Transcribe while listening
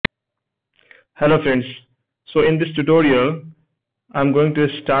Hello friends. So in this tutorial, I'm going to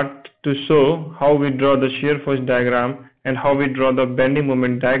start to show how we draw the shear force diagram and how we draw the bending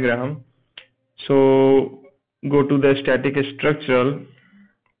moment diagram. So go to the static structural.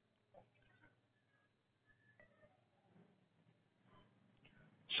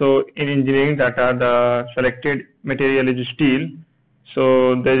 So in engineering data, the selected material is steel.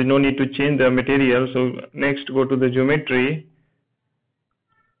 So there is no need to change the material. So next go to the geometry.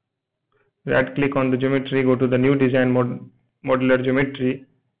 Right click on the geometry, go to the new design modular geometry.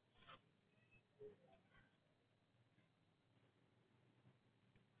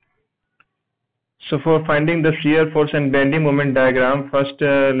 So for finding the shear force and bending moment diagram, first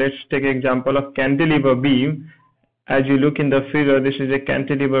let's take an example of cantilever beam. As you look in the figure, this is a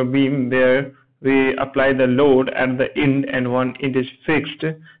cantilever beam where we apply the load at the end and one end is fixed.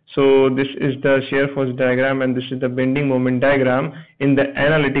 So this is the shear force diagram and this is the bending moment diagram. In the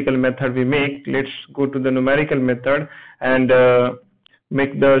analytical method we make, let's go to the numerical method and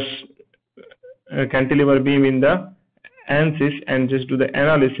make the cantilever beam in the Ansys and just do the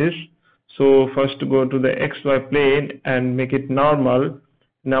analysis. So first go to the XY plane and make it normal.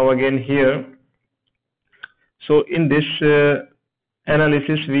 Now again here. So in this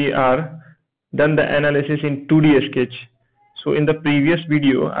analysis we are done the analysis in 2D sketch. So in the previous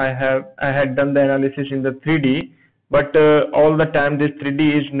video I had done the analysis in the 3D, but all the time this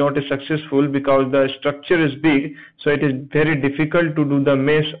 3D is not successful because the structure is big, so it is very difficult to do the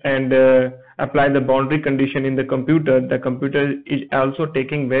mesh and apply the boundary condition in the computer. The computer is also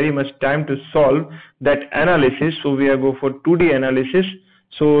taking very much time to solve that analysis, so we are go for 2D analysis.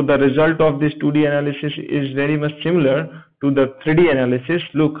 So the result of this 2D analysis is very much similar to the 3D analysis.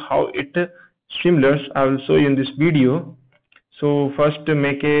 Look how it similar. I will show you in this video. So first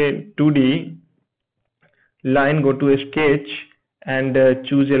make a 2D line, go to a sketch and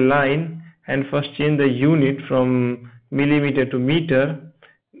choose a line and first change the unit from millimeter to meter.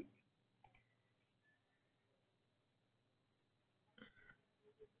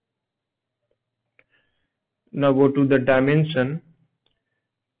 Now go to the dimension.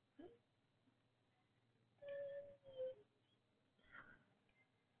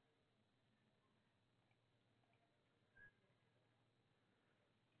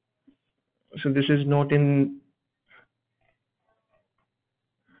 So this is not in,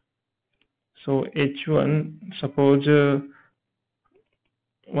 so H1 suppose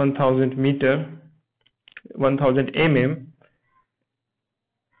 1000 meter, 1000 mm,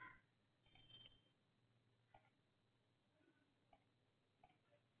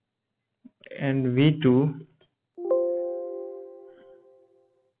 and V2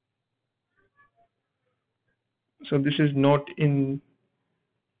 so this is not in,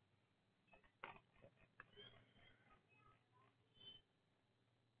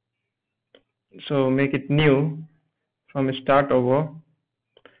 so make it new from start over.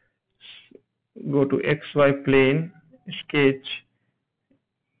 Go to XY plane, sketch,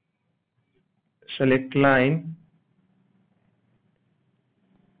 select line.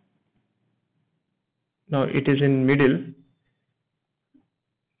 Now it is in middle.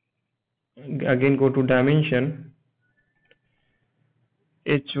 Again go to dimension,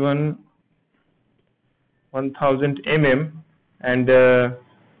 H1 1000 mm and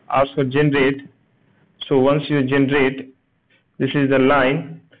also generate. So once you generate, this is the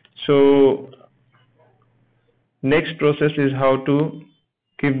line. So next process is how to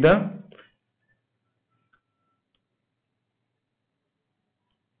give the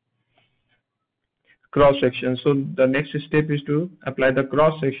cross section. So the next step is to apply the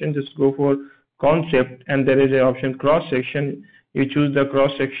cross section. Just go for concept and there is an option cross section. You choose the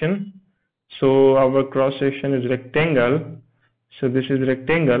cross section. So our cross section is rectangle. So this is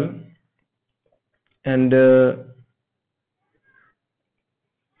rectangle and it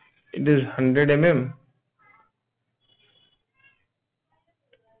is 100 mm.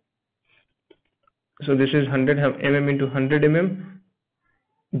 So this is 100 mm into 100 mm.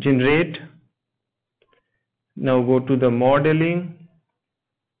 Generate. Now go to the modeling.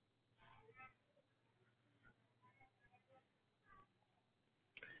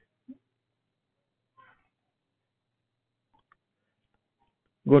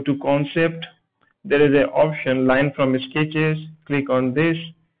 Go to concept. There is an option line from sketches. Click on this.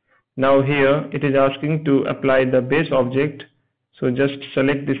 Now here it is asking to apply the base object. So just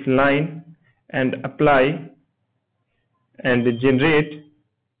select this line and apply and generate.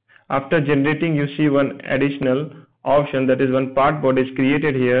 After generating, you see one additional option, that is one part body is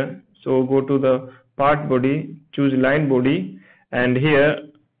created here. So go to the part body, choose line body, and here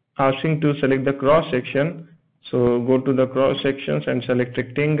asking to select the cross section. So go to the cross sections and select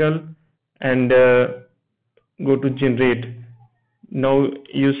rectangle and go to generate. Now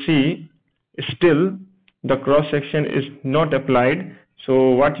you see still the cross section is not applied. So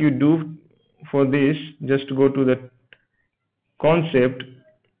what you do for this, just go to the concept,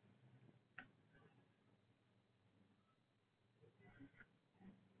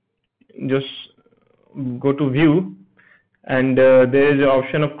 just go to view, and there is an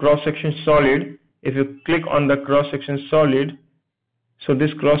option of cross section solid. If you click on the cross section solid, so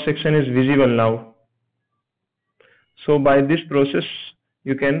this cross section is visible now. So by this process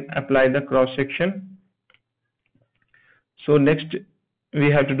you can apply the cross section. So next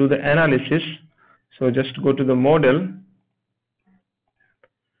we have to do the analysis. So just go to the model,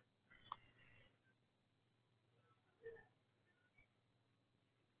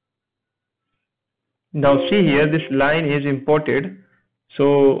 now see here this line is imported.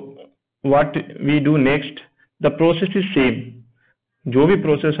 So what we do next, the process is same. जो भी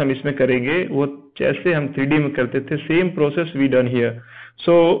process हम इसमें करेंगे वो जैसे हम 3D में करते थे, same process we done here.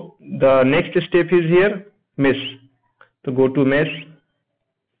 So the next step is here mesh. तो go to mesh,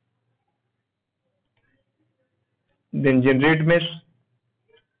 then generate mesh.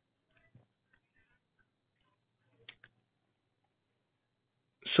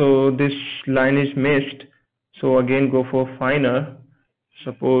 So this line is meshed, so again go for finer,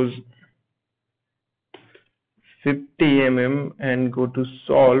 suppose 50 mm, and go to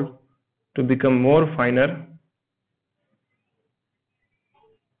solve to become more finer.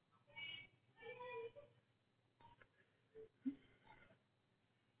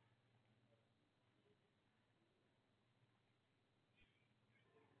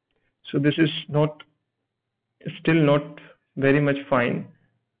 So this is not, still not very much fine.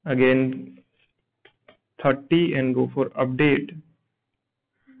 Again 30 and go for update.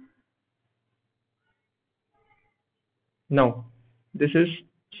 Now this is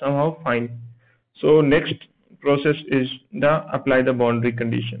somehow fine. So next process is the apply the boundary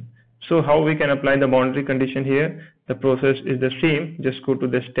condition. So how we can apply the boundary condition here? The process is the same. Just go to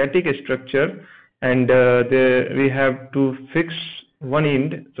the static structure, and we have to fix one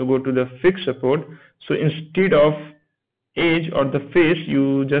end. So go to the fix support. So instead of edge or the face,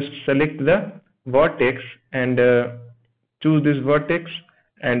 you just select the vertex and choose this vertex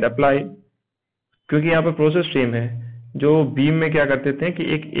and apply. क्योंकि यहाँ पर process same है. जो beam में क्या करते थे कि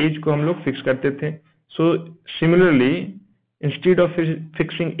एक एज को हम लोग फिक्स करते थे. So similarly instead of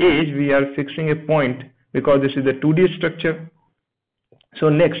fixing as we are fixing A point, because this is the 2D structure. So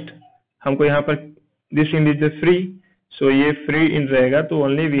next हमको यहाँ पर this end is the free, सो ये फ्री इंड रहेगा, तो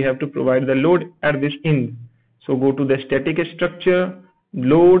only we have to provide the load at this end. So go to the static structure,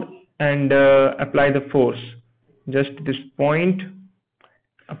 load, and apply the force. Just this point,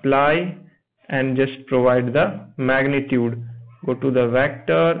 apply, and just provide the magnitude. Go to the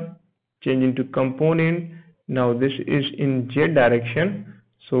vector, change into component. Now this is in Z direction,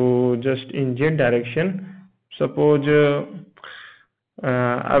 so just in Z direction, suppose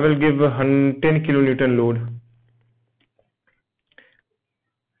I will give 10 kilonewton load.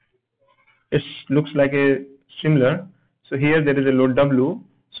 It looks like a similar. So here there is a load W,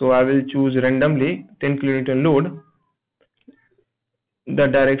 so I will choose randomly 10 kilonewton load. The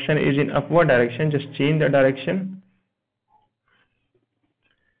direction is in upward direction, just change the direction.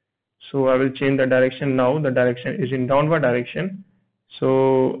 So I will change the direction now. The direction is in downward direction.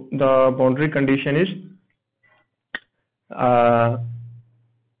 So the boundary condition is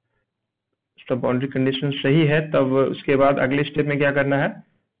the boundary condition सही है. तब उसके बाद अगले step में क्या करना है?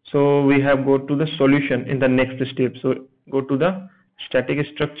 So we have go to the solution in the next step. So go to the static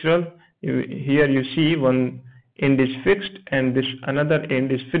structural. Here you see one end is fixed and this another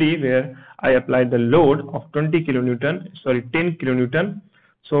end is free, where I applied the load of 10 kilonewton.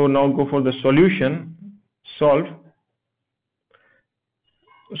 So now go for the solution, solve.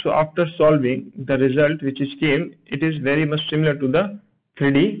 So after solving, the result which is came, it is very much similar to the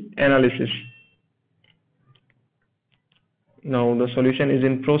 3D analysis. Now the solution is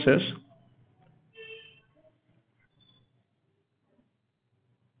in process.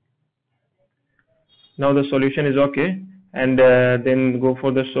 Now the solution is okay, and then go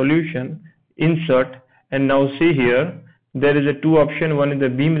for the solution, insert, and now see here there is a two option. One is the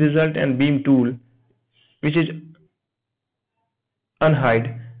beam result and beam tool, which is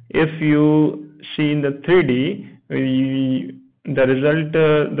unhide. If you see in the 3D, the result,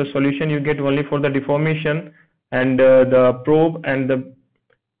 the solution you get only for the deformation and the probe and the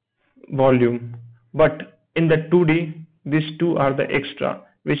volume, but in the 2D these two are the extra,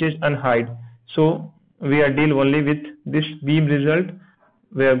 which is unhide. So we are deal only with this beam result,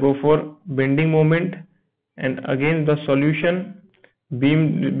 where go for bending moment, and again the solution,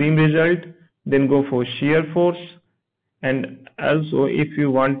 beam result, then go for shear force. And also if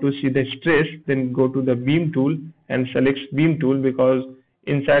you want to see the stress, then go to the beam tool and select beam tool, because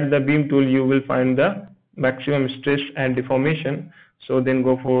inside the beam tool you will find the maximum stress and deformation. So then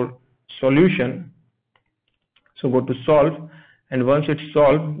go for solution. So go to solve, and once it's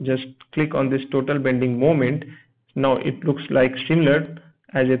solved, just click on this total bending moment. Now it looks like similar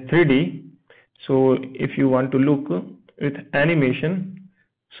as a 3D. So if you want to look with animation,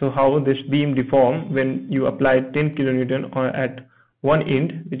 so how this beam deform when you apply 10 kilonewton at one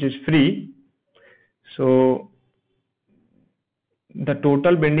end, which is free. So the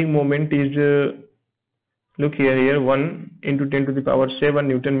total bending moment is look here 1 into 10 to the power 7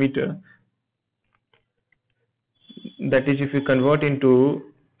 Newton meter. That is, if you convert into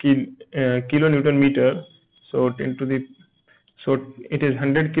kilonewton meter, so 10 to the, so it is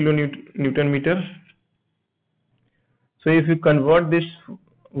 100 kilonewton meter. So if you convert this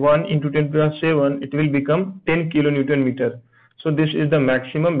 1 into 10 to the power 7, it will become 10 kilonewton meter. So this is the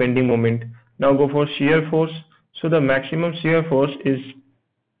maximum bending moment. Now go for shear force. So the maximum shear force is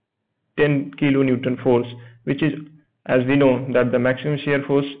 10 kilonewton force, which is, as we know, that the maximum shear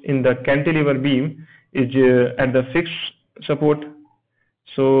force in the cantilever beam is at the fixed support.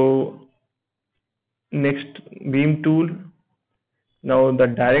 So next, beam tool. Now the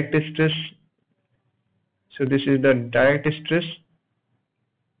direct stress. So this is the direct stress.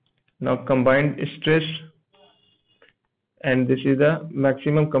 Now combined stress, and this is the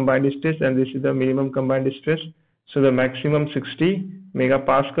maximum combined stress, and this is the minimum combined stress. So the maximum 60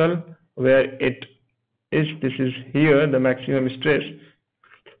 megapascal, where it is, this is here the maximum stress.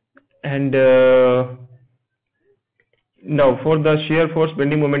 And now for the shear force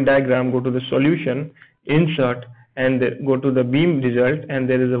bending moment diagram, go to the solution, insert, and go to the beam result, and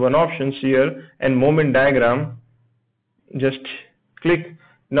there is one option, shear and moment diagram. Just click.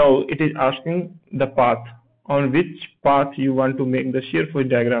 Now it is asking the path, on which path you want to make the shear force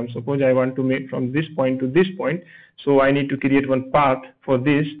diagram. Suppose I want to make from this point to this point, so I need to create one path for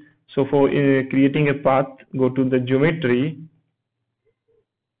this. So for creating a path, go to the geometry,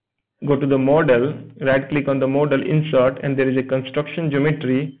 go to the model, right click on the model, insert, and there is a construction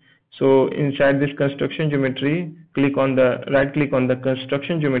geometry. So inside this construction geometry, click on the right click on the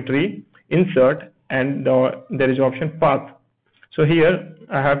construction geometry, insert, and there is option path. So here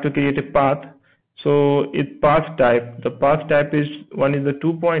I have to create a path. So it path type, the path type is, one is the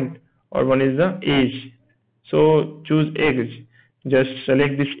 2 point or one is the edge. So choose edge, just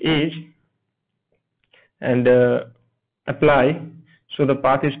select this edge and apply. So the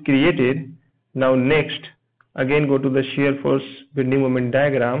path is created. Now next, again go to the shear force bending moment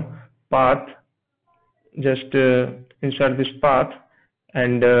diagram, path, just insert this path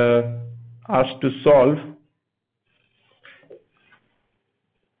and ask to solve.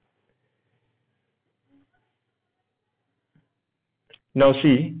 Now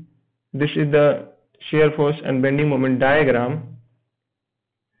see, this is the shear force and bending moment diagram.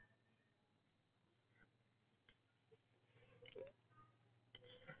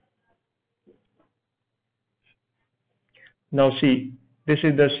 Now see, this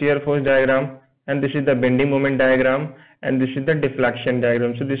is the shear force diagram, and this is the bending moment diagram, and this is the deflection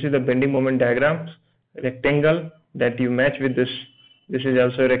diagram. So this is the bending moment diagram, rectangle that you match with this. This is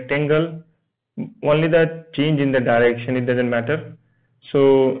also a rectangle, only the change in the direction, it doesn't matter.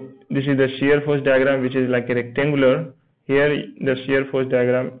 So this is the shear force diagram, which is like a rectangular. Here the shear force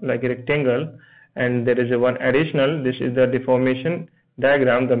diagram like a rectangle, and there is a one additional. This is the deformation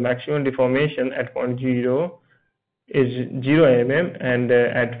diagram. The maximum deformation at point 0 is 0 mm, and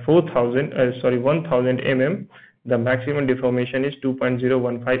at 1000 mm, the maximum deformation is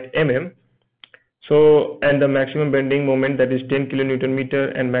 2.015 mm. So, and the maximum bending moment, that is 10 kilonewton meter,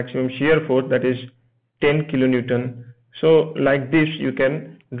 and maximum shear force, that is 10 kilonewton. So like this you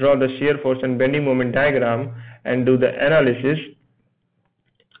can draw the shear force and bending moment diagram and do the analysis.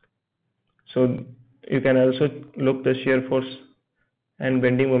 So you can also look the shear force and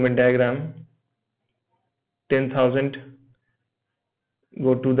bending moment diagram. 10,000,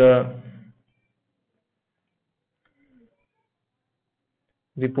 go to the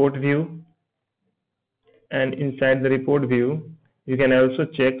report view, and inside the report view you can also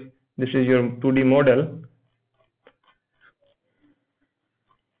check, this is your 2D model.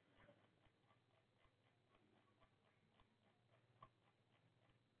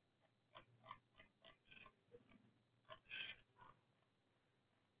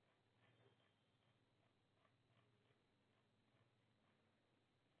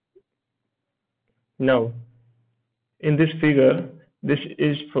 Now in this figure, this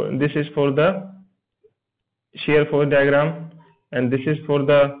is for the shear force diagram, and this is for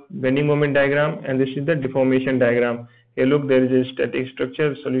the bending moment diagram, and this is the deformation diagram. Here look, there is a static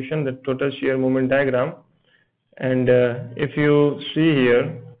structure solution, the total shear moment diagram, and if you see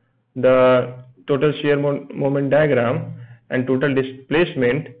here the total shear moment diagram and total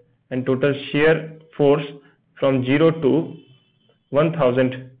displacement and total shear force from 0 to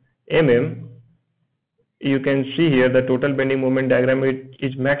 1000 mm, you can see here the total bending moment diagram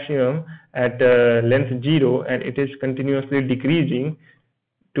is maximum at length 0, and it is continuously decreasing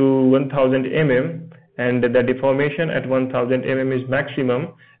to 1000 mm, and the deformation at 1000 mm is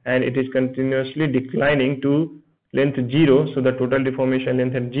maximum, and it is continuously declining to length 0, so the total deformation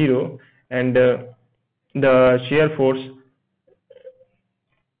length at 0, and the shear force,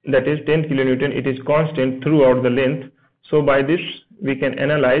 that is 10 kilonewton, it is constant throughout the length. So by this we can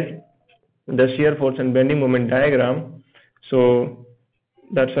analyze the shear force and bending moment diagram. So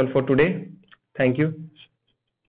that's all for today. Thank you.